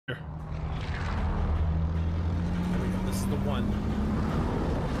the one.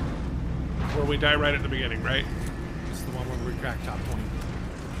 Where we die right at the beginning, right? This is the one where we crack top 20.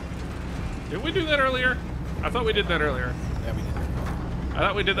 Did we do that earlier? I thought we did that earlier. Yeah, we did that. I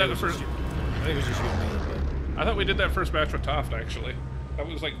thought we did that the first... I think it was just you and me, but... I thought we did that first match with Toft, actually. That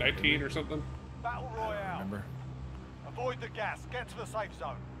was like 19 or something. Battle Royale. I don't remember. Avoid the gas. Get to the safe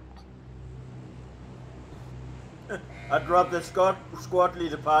zone. I dropped the squad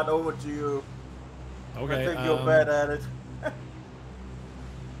leader part over to you. Okay, I think you're bad at it.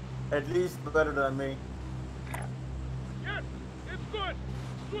 At least better than me. Yes, it's good.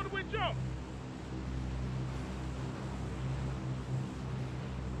 Good we jump.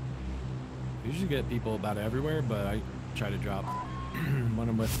 I usually get people about everywhere, but I try to drop when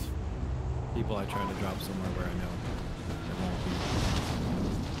I'm with people. I try to drop somewhere where I know there won't be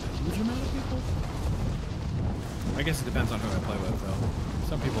a huge amount of people. I guess it depends on who I play with, though.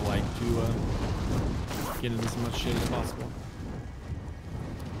 Some people like to get into as much shit as possible.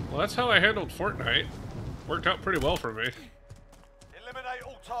 Well, that's how I handled Fortnite. Worked out pretty well for me. Eliminate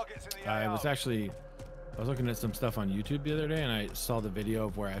all targets in the I AO. was looking at some stuff on YouTube the other day, and I saw the video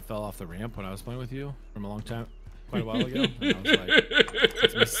of where I fell off the ramp when I was playing with you from a long time, quite a while ago. And I was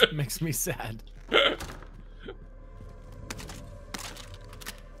like, this makes me sad.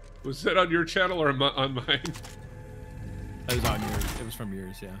 Was that on your channel or on mine? It was on yours. It was from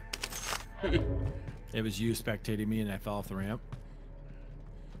yours, yeah. It was you spectating me, and I fell off the ramp.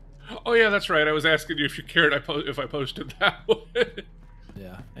 Oh yeah, that's right. I was asking you if you cared if I posted that one.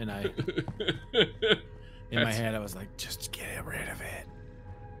 Yeah, and I, in my head, I was like, just get rid of it.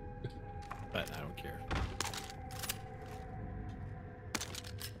 But I don't care.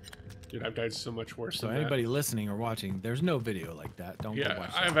 Dude, I've died so much worse So than anybody listening or watching, there's no video like that. Don't go yeah,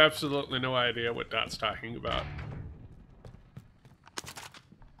 watch I have that. absolutely no idea what Dot's talking about.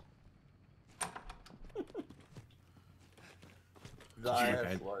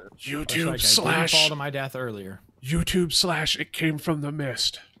 YouTube I didn't fall to my death earlier. YouTube slash it came from the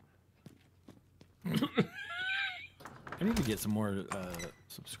mist. I need to get some more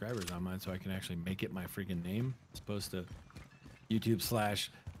subscribers on mine so I can actually make it my freaking name, as opposed to YouTube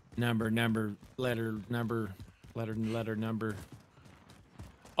slash number letter number.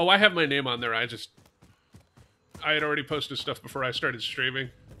 Oh, I have my name on there. I had already posted stuff before I started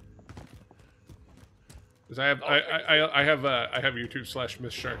streaming. Cause I have YouTube slash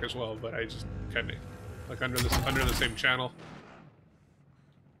Miss Shark as well, but I just kind of like under the same channel.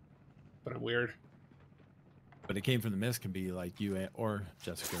 But I'm weird. But it came from the mist can be like you or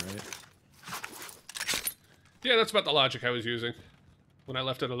Jessica, right? Yeah, that's about the logic I was using when I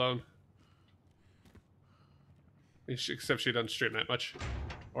left it alone. Except she doesn't stream that much,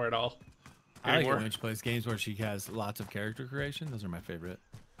 or at all. I like anymore. it when she plays games where she has lots of character creation. Those are my favorite.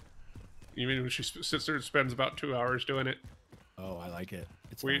 You mean when she sits there and spends about 2 hours doing it? Oh, I like it.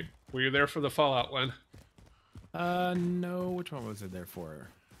 It's Were fun. you there for the Fallout one? No. Which one was it there for?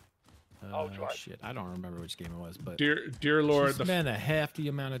 Shit, I don't remember which game it was, but Dear Lord, she spent a hefty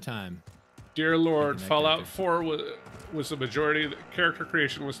amount of time. Dear Lord, that Fallout character. 4 was the majority. The character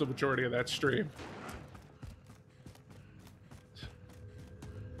creation was the majority of that stream.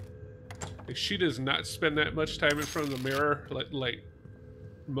 Like, she does not spend that much time in front of the mirror like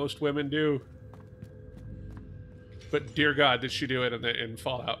most women do. But dear God, did she do it in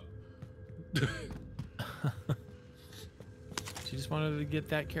Fallout? She just wanted to get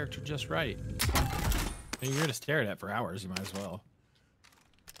that character just right. And you're gonna stare at it for hours. You might as well.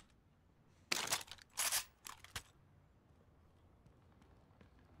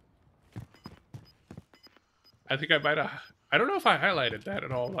 I think I might have. I don't know if I highlighted that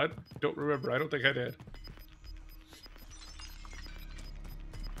at all. I don't remember. I don't think I did.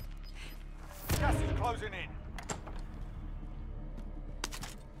 Gas is closing in.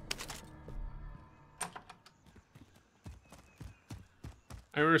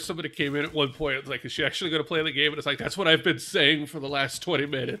 I remember somebody came in at one point. It's like, is she actually going to play the game? And it's like, that's what I've been saying for the last 20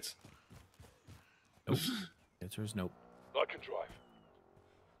 minutes. Nope. Answer is nope. I can drive.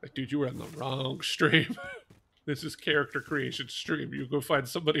 Like, dude, you were on the wrong stream. This is character creation stream. You go find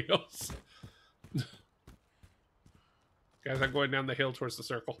somebody else. Guys, I'm going down the hill towards the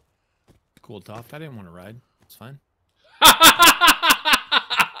circle. Cool, Toft. I didn't want to ride. It's fine. I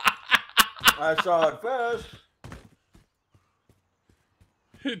saw it first.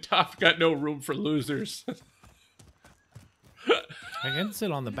 Toft got no room for losers. I can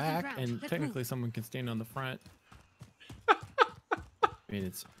sit on the back, and technically someone can stand on the front. I mean,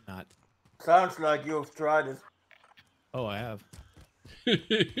 it's not. Sounds like you've tried it. Oh, I have.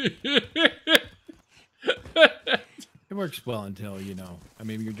 It works well until, you know. I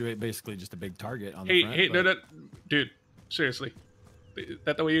mean, you're basically just a big target on the front. Hey, but... no, dude. Seriously.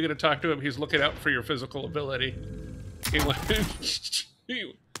 That the way you're going to talk to him? He's looking out for your physical ability. He,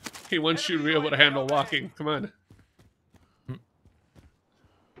 he wants you to be able to handle walking. Come on.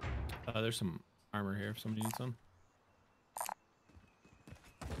 There's some armor here if somebody needs some.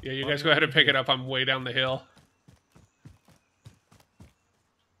 Yeah, you guys go ahead and pick it up. I'm way down the hill.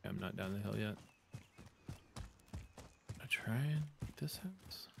 I'm not down the hill yet. I try and get this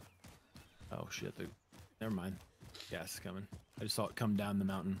house. Oh shit! Never mind. Gas is coming. I just saw it come down the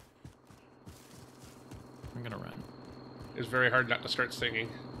mountain. I'm gonna run. It's very hard not to start singing.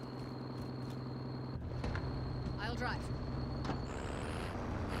 I'll drive.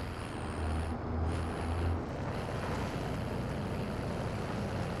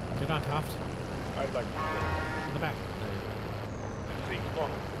 Get on, Toft. I'd like to In the back. see. Come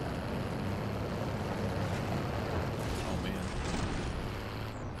on. Oh man.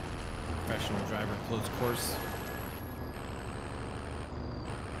 Professional driver, close course.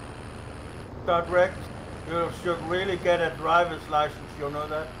 dotREKT, you should really get a driver's license, you know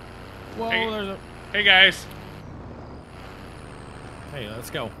that? Whoa, Hey. there's a... Hey, guys. Hey,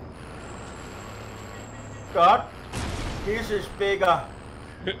 let's go. God, this is bigger.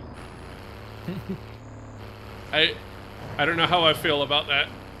 I don't know how I feel about that.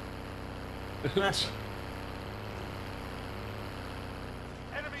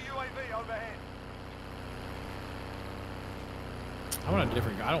 Enemy UAV overhead. I want a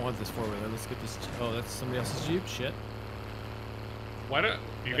different guy. I don't want this four-wheeler. Let's get this... Oh, that's somebody else's Jeep? Shit. Why don't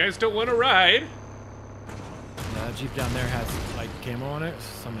you guys don't want to ride? Yeah, that Jeep down there has, like, camo on it.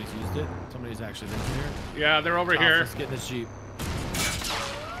 Somebody's used it. Somebody's actually been here. Yeah, they're over Toft, here. Let's get in this Jeep.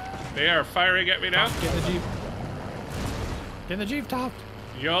 They are firing at me now. Toft, get in the Jeep. Get in the Jeep, Toft.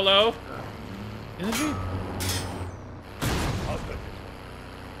 YOLO. In the Jeep.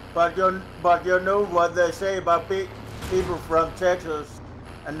 But you know what they say about people from Texas,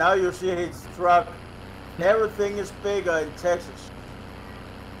 and now you see his truck. Everything is bigger in Texas.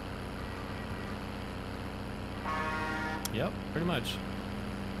 Yep, pretty much.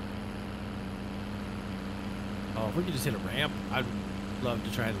 Oh, if we could just hit a ramp, I'd love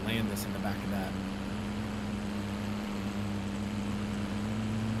to try to land this in the back of that.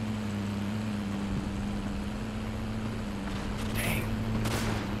 Dang.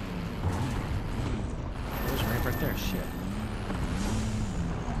 There's a ramp right there. Shit.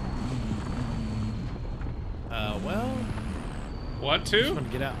 Well, Want just to? want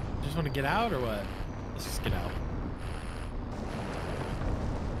to get out. Just want to get out, or what? Let's just get out.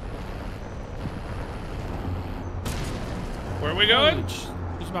 Where are we going? Just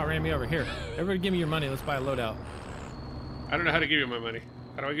about ran me over. Here, everybody, give me your money. Let's buy a loadout. I don't know how to give you my money.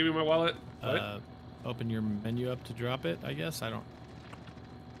 How do I give you my wallet? What? Open your menu up to drop it. I guess I don't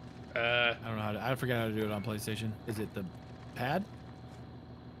know how to. I forgot how to do it on PlayStation. Is it the pad?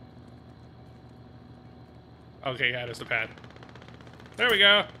 Okay, yeah, it is the pad. There we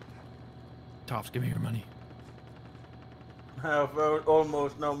go. Toft, give me your money. I have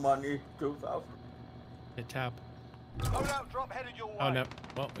almost no money. 2,000. Hit tab. Loadout drop headed your way. Oh no.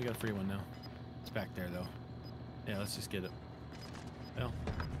 Well, we got a free one now. It's back there though. Yeah, let's just get it. Well,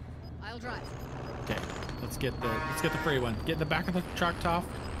 I'll drive. okay. Let's get the free one. Get in the back of the truck, Toft.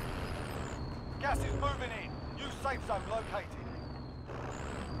 Gas is moving in. New safe zone located.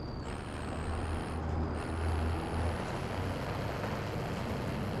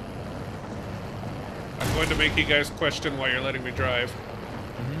 I'm going to make you guys question why you're letting me drive.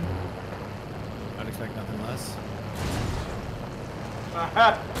 I'd expect nothing less.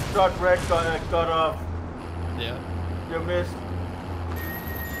 Aha! dotREKT got off. Yeah. You missed.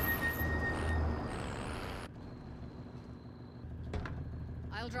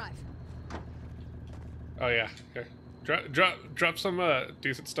 I'll drive. Oh yeah. Okay. Drop some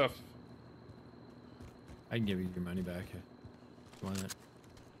decent stuff. I can give you your money back if you want it.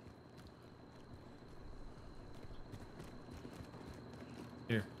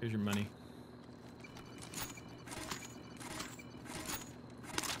 Here's your money.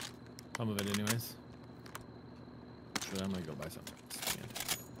 Some of it anyways. So I'm gonna go buy something.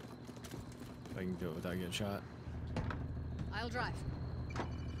 If I can do it without getting shot. I'll drive.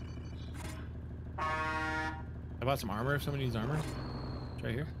 I bought some armor if somebody needs armor. It's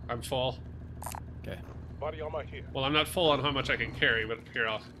right here. I'm full. Okay. Body armor here. Well, I'm not full on how much I can carry, but here,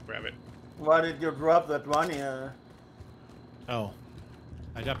 I'll grab it. Why did you drop that money? Oh.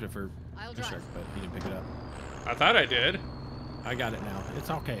 I dropped it for I'll the drive. shark, but he didn't pick it up. I thought I did. I got it now. It's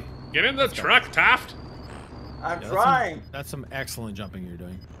okay. Get in the Let's go. truck, Toft! I'm Yeah, trying. That's some excellent jumping you're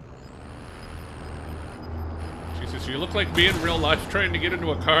doing. Jesus, you look like me in real life trying to get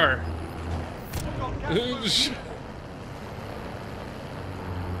into a car. Got gas moving in.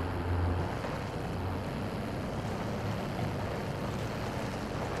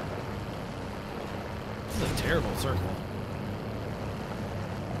 terrible circle.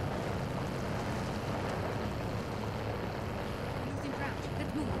 Losing ground.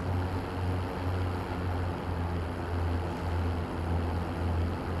 Let's move.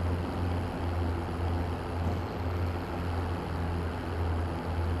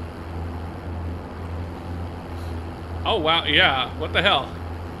 Oh wow, yeah. What the hell?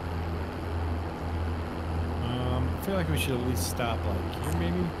 I feel like we should at least stop like here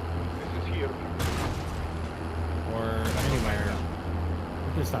maybe, This is here. or anywhere.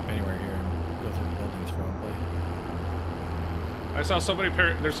 We can stop anywhere here and go through the buildings probably. I saw somebody.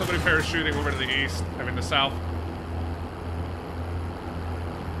 There's somebody parachuting over to the east. I mean the south.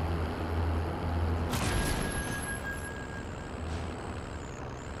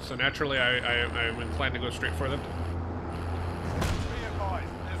 So naturally, I'm inclined to go straight for them. Be advised,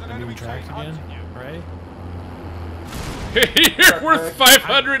 there's an Are we enemy tracked team again? hunting you. Right? You're worth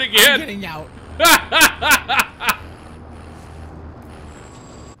 500 I'm again. getting out.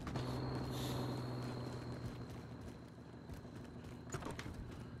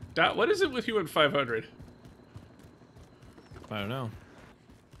 Dot, what is it with you and 500? I don't know.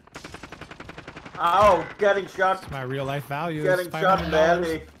 Ow, getting shot. It's my real life value. Getting shot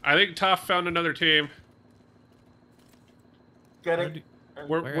badly. I think Toff found another team. Getting.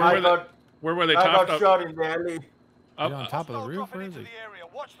 Where I were they? got, Where were they? I Toff got shot in the alley. up, on top of the Hostile roof. dropping Where is into he? the area.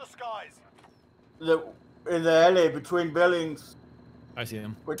 Watch the skies. In the alley between buildings. I see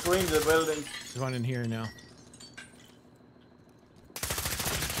him. Between the buildings. There's one in here now.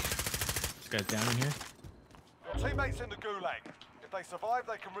 This guy's down in here. Your teammates in the gulag. If they survive,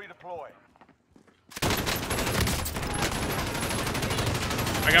 they can redeploy.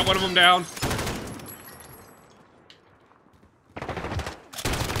 I got one of them down.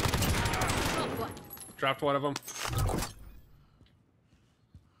 Drop one. Dropped one of them.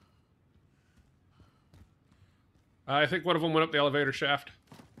 I think one of them went up the elevator shaft.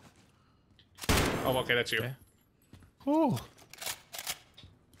 Oh, okay, that's you. Okay. Oh.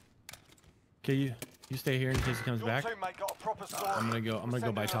 Okay, you stay here in case he comes Your back. teammate got a proper story. I'm gonna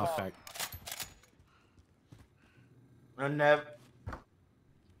go buy Send him top along. back. And never.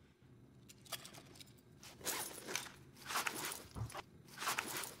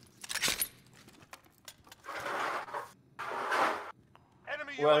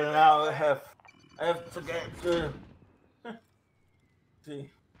 Enemy Well, UAV now overhead. I have to get to. See.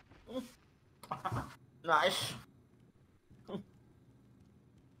 Nice.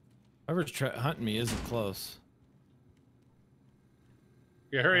 Whoever's hunting me isn't close.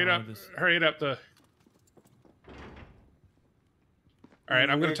 Yeah, hurry it Oh, up. this- Hurry it up. All right,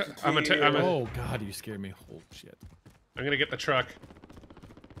 I'm gonna Oh God, you scared me. Holy shit. I'm gonna get the truck.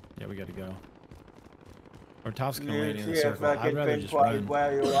 Yeah, we gotta go. Or Toph's gonna You land in see a if circle. I I'd can rather just pinpoint run.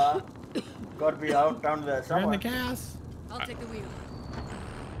 where you are. Gotta be out down there Run somewhere. the gas. I'll take the wheel.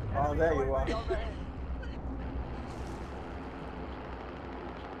 Oh, there you are.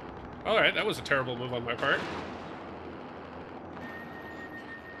 All right, that was a terrible move on my part.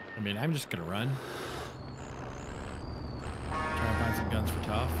 I mean, I'm just gonna run. Try and find some guns for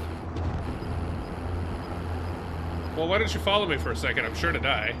Toph. Well, why don't you follow me for a second? I'm sure to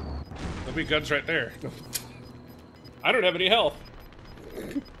die. There'll be guns right there. I don't have any health.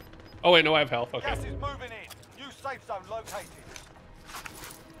 Oh wait, no, I have health. Okay. Gas is moving in. New safe zone located.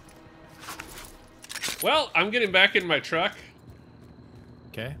 Well, I'm getting back in my truck.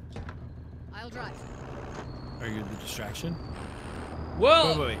 Okay. I'll drive. Are you the distraction?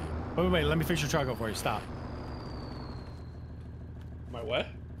 Well, Wait. Let me fix your truck up for you. Stop. my what?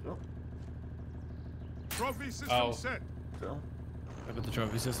 Trophy system Oh. set. So, I put the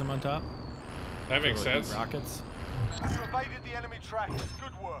trophy system on top. That makes Throw it sense. Rockets. You evaded the enemy trackers.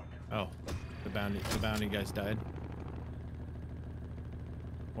 Good work. Oh, the bounty guys died.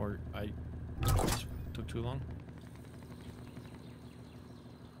 Or I just took too long.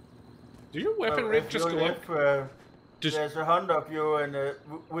 Did your weapon well, rate if just you go up? live, Just there's a hunt of you, and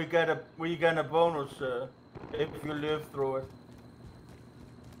we get a bonus if you live through it.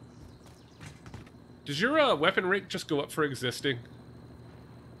 does your weapon rate just go up for existing?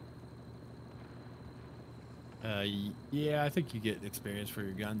 Yeah, I think you get experience for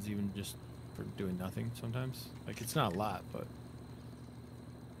your guns, even just for doing nothing sometimes. Like, it's not a lot, but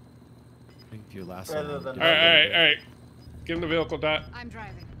I think if you last Better long, than do All a right, little all right, bit. all right. Give him the vehicle, Dot. I'm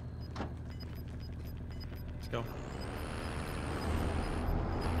driving. Let's go.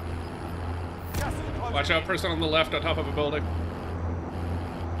 Gas is closing Watch out, in. person on the left on top of a building.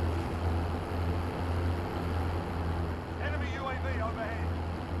 Enemy UAV overhead.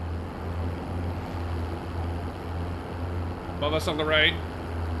 Above us on the right.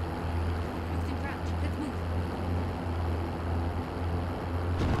 Losing ground. Let's move.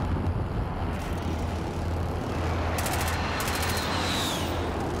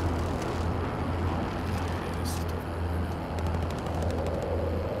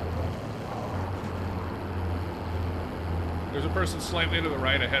 person slightly to the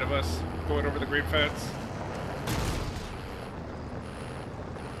right ahead of us, going over the green fence.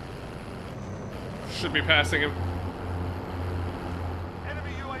 Should be passing him.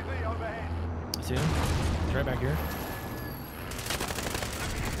 Enemy UAV overhead. I see him. He's right back here.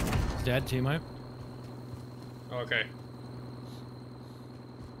 He's dead, teammate. Okay.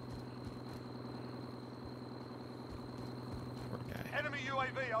 Poor guy. Enemy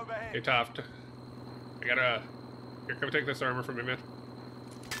UAV overhead. Hey, Toft. I gotta... Here, come take this armor from me, man.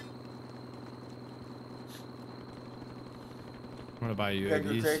 I'm gonna buy you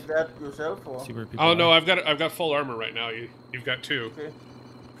Can you take that yourself or? See where people Oh are. no, I've got full armor right now. You've got two. Okay.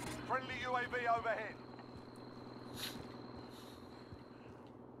 Friendly UAV overhead.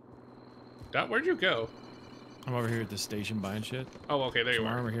 Dot, where'd you go? I'm over here at the station buying shit. Oh, okay, there you Some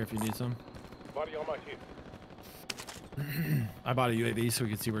are. armor here if you need some. Body on my hip. I bought a UAV so we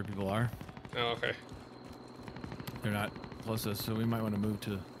can see where people are. Oh, okay. They're not close to us, so we might want to move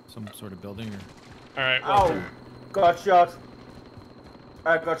to some sort of building or. All right. Well, Ow! Got shot.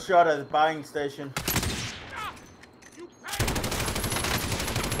 I got shot at the buying station.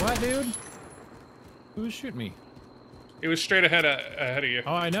 What, dude? Who was shooting me? he was straight ahead of you.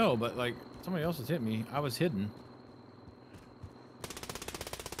 Oh, I know, but like somebody else has hit me. I was hidden.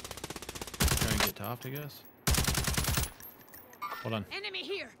 Trying to get Toft, I guess. Hold on. Enemy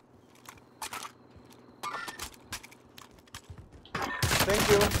here. Thank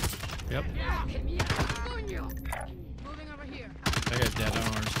you. Yep. Moving over here. That guy's dead. I don't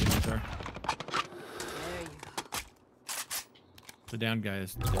know where his teammates are. There you go. The down guy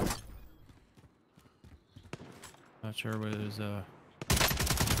is dead. Not sure where there's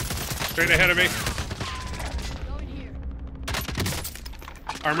Straight ahead of me. Going here.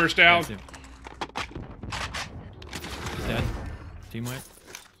 Armor's down. That's him. He's dead. Team wipe.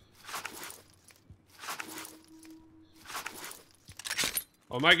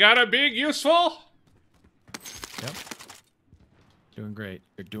 Oh my god, I'm being useful. Yep. Doing great.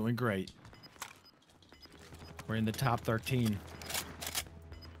 You're doing great. We're in the top 13.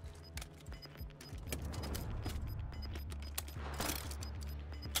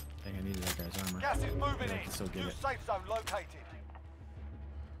 Dang, I needed that guy's armor. Gas is moving I in. can still get New it. safe zone located.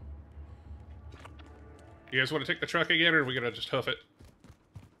 You guys want to take the truck again, or are we gonna just hoof it?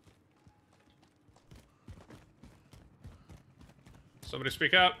 Somebody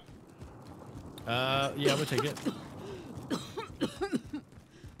speak up. Yeah, I'm gonna take it.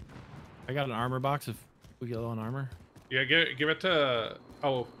 I got an armor box if we get low on armor. Yeah, give it to.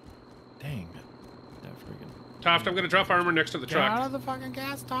 Oh, Dang. That freaking. Toft, I'm gonna drop armor next to the Get out truck. of the fucking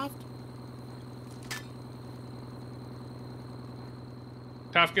gas, Toft.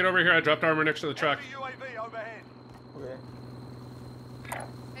 Toft, get over here. I dropped armor next to the truck. Enemy UAV overhead. Okay.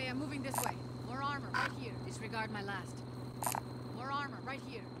 Hey, I'm moving this way. More armor right here. Disregard my last. More armor right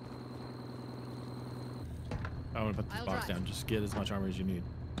here. I want to put this I'll box drive. down. Just get as much armor as you need.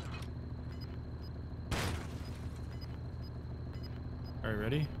 Alright,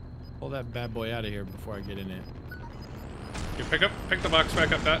 ready? Pull that bad boy out of here before I get in it. You pick the box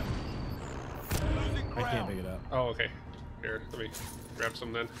back up, Dot. Losing I can't ground. pick it up. Oh, okay. Here, let me grab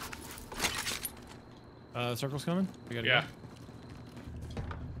some then. Circle's coming? We gotta Yeah. go.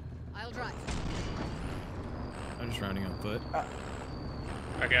 I'll drive. I'm just rounding on foot.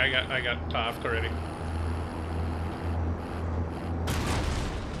 Okay, I got Toft already.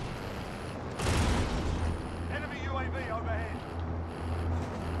 Enemy UAV overhead.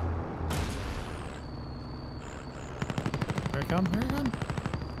 Here I come, here I come.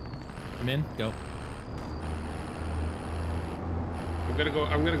 I'm in, go. I'm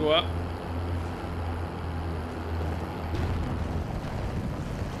gonna go up.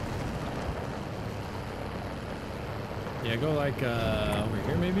 Yeah, go like over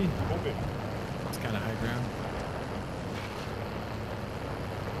here maybe? Move it. It's kind of high ground.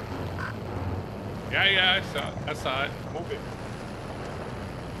 Yeah, I saw it. Move it.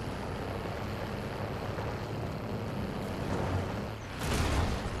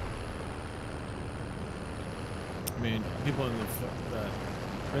 I mean, people in the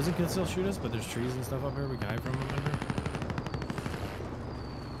prison can still shoot us, but there's trees and stuff up here we can hide from them under.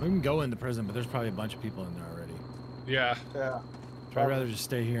 We can go in the prison, but there's probably a bunch of people in there already. Yeah. Yeah. So I'd rather just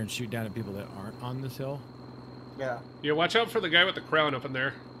stay here and shoot down at people that aren't on this hill. Yeah. Yeah, watch out for the guy with the crown up in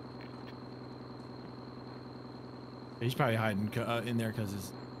there. He's probably hiding in there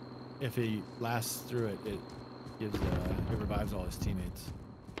because if he lasts through it, it gives it revives all his teammates.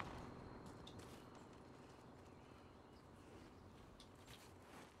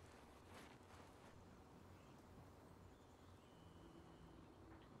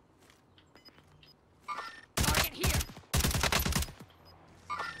 Target here.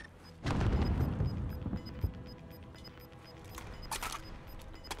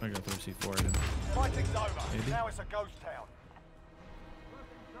 I'm gonna throw C4 at him. Fighting's over. Maybe. Now it's a ghost town.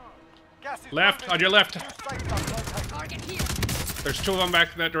 Gas is Left, moving on your in. left. New safe zone located. Target here. There's 2 of them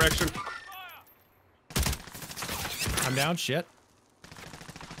back in that direction. I'm down. Shit.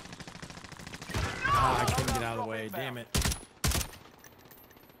 Ah, I couldn't get out of the way. Damn it.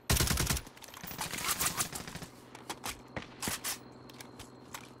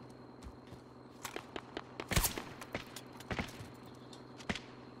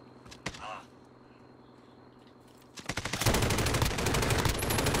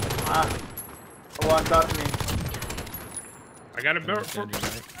 One got me. I got a barrel. Hold on.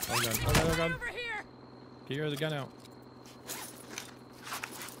 Hold on. Hold on. Over here. Get your other gun out.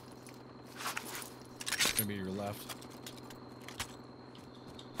 It's gonna be your left.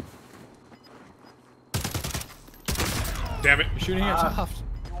 Damn it. You're shooting at Toft.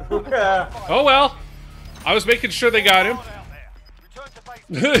 Yeah. Oh well. I was making sure they got him. Out there.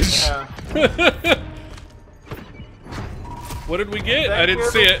 Return to base. Yeah. What did we get? I Thank didn't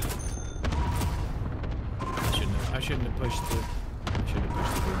you. see it. I shouldn't have pushed the. I shouldn't have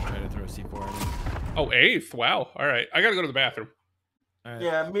pushed the boom. Try to throw C4 at him. Oh, 8th. Wow. All right. I gotta go to the bathroom. All right.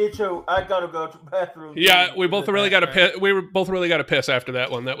 Yeah, me too. I gotta go to the bathroom. Yeah, we both really got to Alright. piss. We were both really got to piss after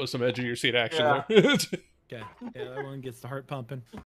that one. That was some edge of your seat action Yeah. there. Okay. Yeah, that one gets the heart pumping.